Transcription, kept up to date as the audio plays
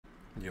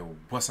Yo,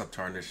 what's up,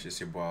 Tarnish? It's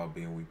your boy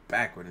Albi, and we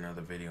back with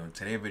another video. In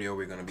today's video,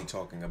 we're gonna be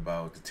talking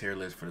about the tier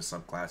list for the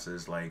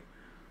subclasses. Like,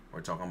 we're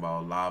talking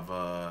about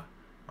lava,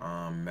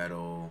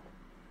 metal,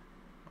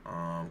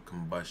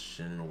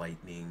 combustion,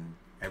 lightning,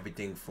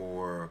 everything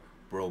for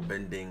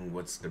RoBending.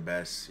 What's the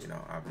best?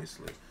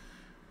 Obviously,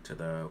 to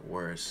the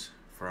worst.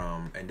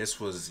 And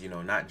this was,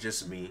 not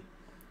just me,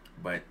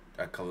 but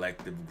a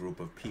collective group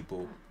of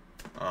people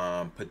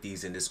put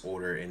these in this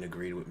order and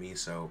agreed with me.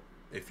 So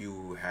if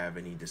you have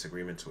any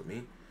disagreements with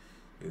me,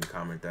 you can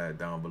comment that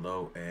down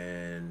below,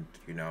 and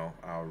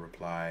I'll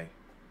reply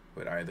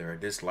with either a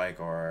dislike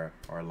or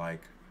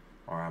like,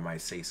 or I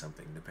might say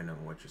something depending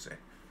on what you say.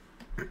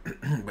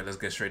 But let's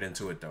get straight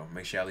into it though.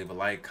 Make sure y'all leave a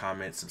like,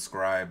 comment,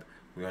 subscribe.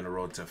 We're on the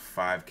road to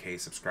 5K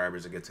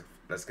subscribers.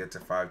 Let's get to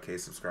 5K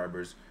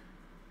subscribers.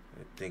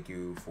 Thank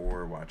you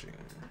for watching.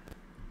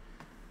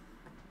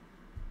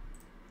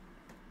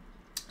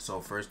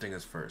 So first thing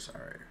is first.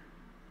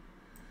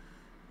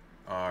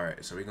 All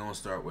right, so we're gonna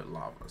start with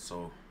lava.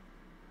 So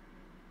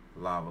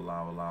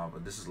lava.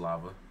 This is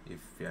lava, if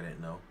y'all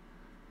didn't know.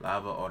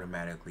 Lava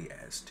automatically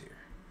S tier.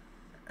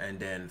 And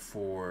then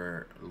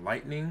for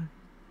lightning,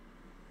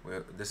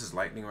 well, this is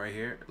lightning right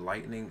here.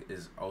 Lightning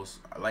is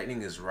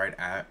right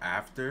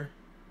after.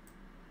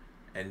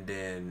 And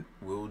then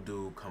we'll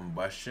do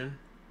combustion,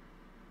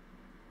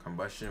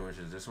 which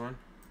is this one.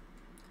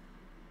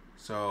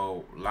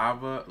 So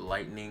lava,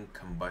 lightning,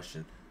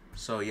 combustion.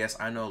 So yes,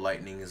 I know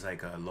lightning is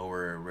like a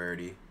lower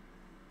rarity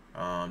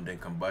than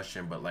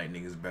combustion, but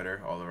lightning is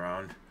better all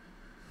around.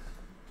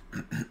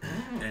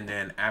 And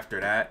then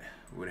after that,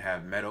 we'd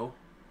have metal.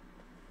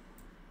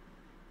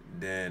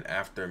 Then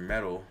after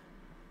metal,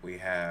 we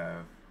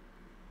have,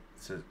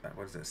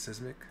 what is that?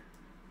 Seismic.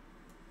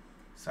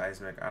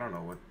 I don't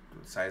know what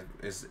size.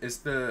 It's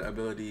the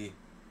ability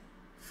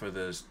for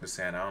the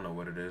sand. I don't know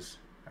what it is.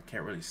 I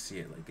can't really see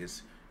it. Like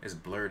it's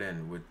blurred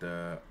in with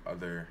the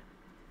other.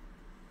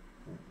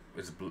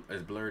 It's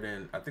blurred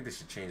in. I think they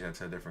should change that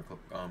to a different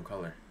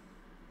color.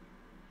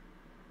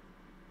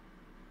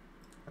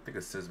 I think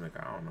it's seismic.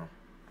 I don't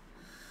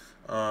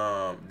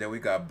know. Then we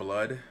got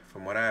blood.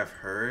 From what I've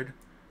heard,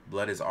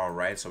 blood is all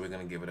right, so we're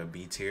gonna give it a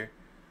B tier.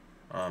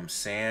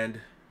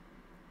 Sand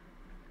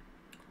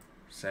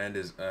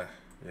is you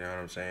know what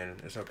I'm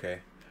saying? It's okay.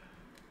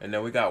 And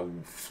then we got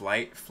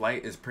flight.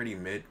 Flight is pretty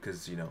mid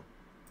because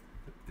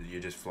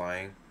you're just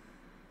flying.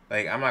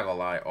 Like, I'm not gonna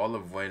lie, all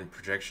of wind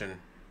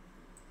projection.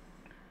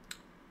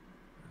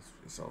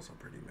 It's also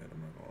pretty mid. I'm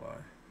not gonna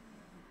lie.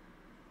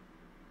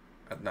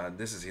 Nah,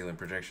 this is healing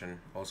projection,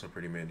 also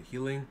pretty mid.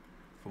 Healing,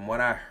 from what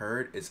I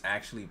heard, is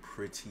actually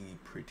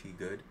pretty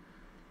good.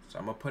 So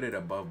I'm gonna put it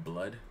above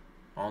blood,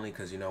 only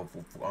because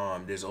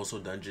there's also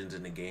dungeons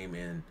in the game,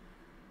 and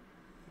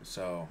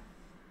so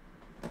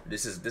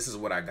this is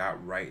what I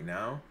got right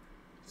now.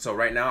 So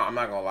right now, I'm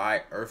not gonna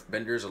lie,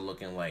 earthbenders are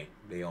looking like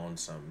they own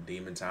some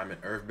demon time,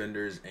 and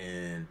earthbenders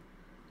and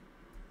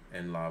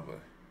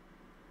lava,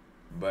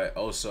 but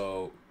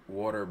also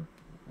water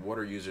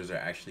users are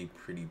actually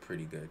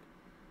pretty good.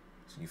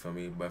 So you feel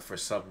me? But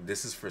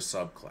this is for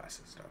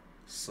subclasses though.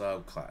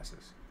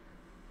 Subclasses.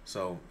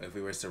 So if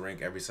we were to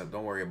rank every sub,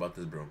 don't worry about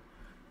this broom.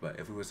 But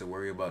if we was to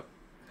worry about,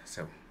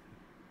 so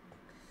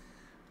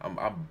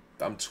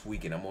I'm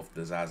tweaking. I'm off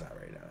the Zaza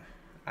right now.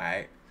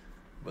 Alright?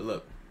 But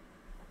look,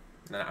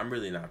 nah, I'm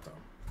really not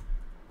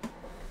though.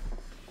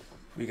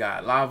 We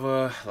got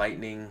lava,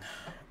 lightning,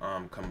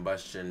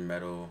 combustion,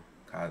 metal.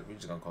 We're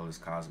just gonna call this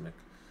cosmic.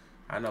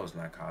 I know it's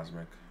not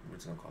cosmic. We're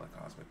just gonna call it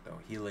cosmic though.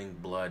 Healing,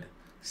 blood,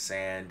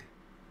 sand.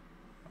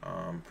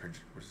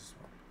 What's this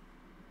one?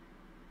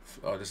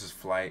 Oh, this is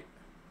flight,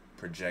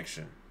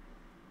 projection.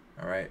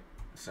 All right.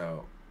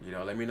 So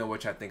let me know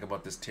what y'all think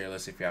about this tier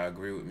list. If y'all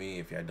agree with me,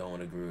 if y'all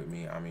don't agree with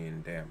me, I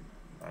mean, damn,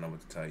 I don't know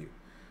what to tell you.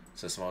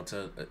 It's a small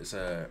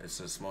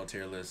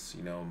tier list.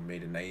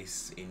 Made it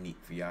nice and neat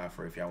for y'all,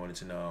 for if y'all wanted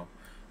to know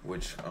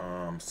which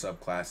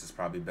subclass is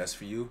probably best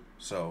for you.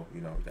 So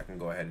y'all can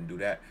go ahead and do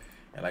that.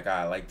 And like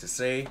I like to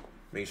say,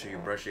 make sure you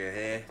brush your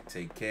hair.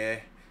 Take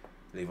care.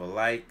 Leave a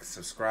like,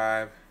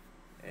 subscribe,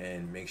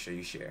 and make sure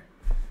you share.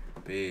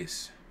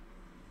 Peace.